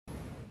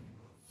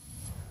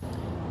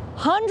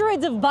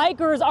Hundreds of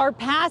bikers are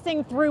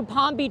passing through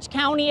Palm Beach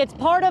County. It's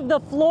part of the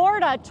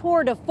Florida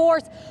Tour de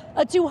Force,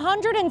 a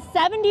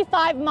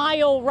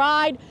 275-mile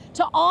ride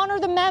to honor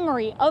the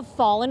memory of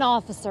fallen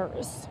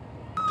officers.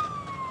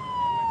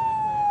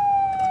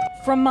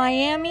 From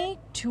Miami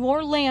to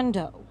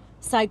Orlando,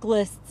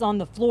 cyclists on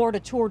the Florida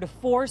Tour de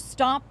Force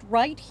stopped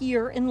right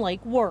here in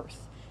Lake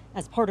Worth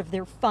as part of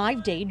their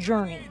 5-day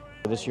journey.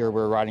 This year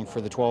we're riding for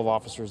the 12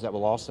 officers that will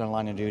lost in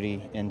line of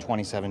duty in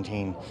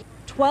 2017.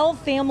 12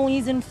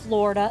 families in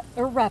Florida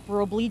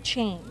irreparably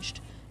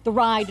changed. The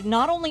ride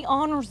not only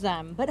honors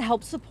them, but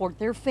helps support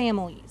their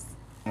families.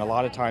 And a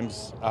lot of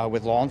times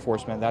with law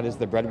enforcement, that is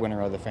the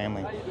breadwinner of the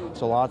family.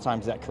 So a lot of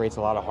times that creates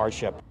a lot of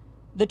hardship.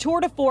 The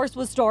Tour de Force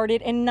was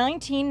started in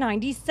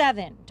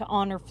 1997 to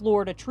honor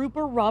Florida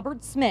trooper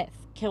Robert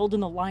Smith, killed in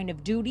the line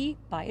of duty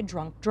by a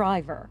drunk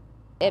driver.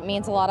 It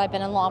means a lot. I've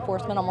been in law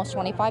enforcement almost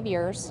 25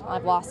 years.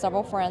 I've lost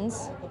several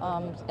friends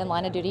in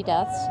line of duty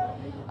deaths.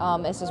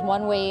 This is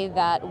one way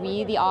that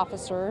we, the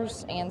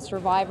officers and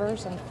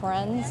survivors and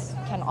friends,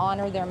 can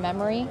honor their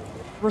memory.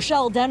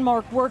 Rochelle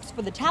Denmark works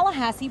for the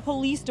Tallahassee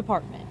Police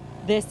Department.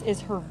 This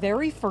is her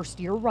very first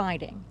year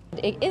riding.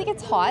 It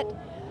gets hot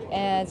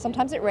and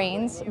sometimes it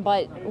rains,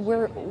 but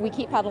we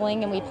keep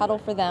pedaling and we pedal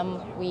for them.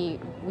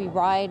 We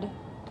ride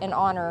in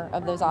honor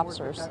of those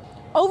officers.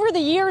 Over the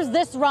years,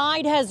 this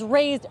ride has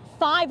raised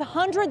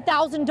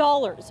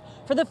 $500,000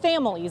 for the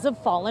families of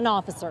fallen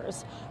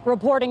officers.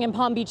 Reporting in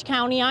Palm Beach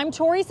County, I'm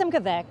Tori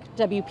Simkovic,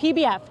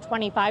 WPBF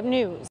 25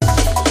 News.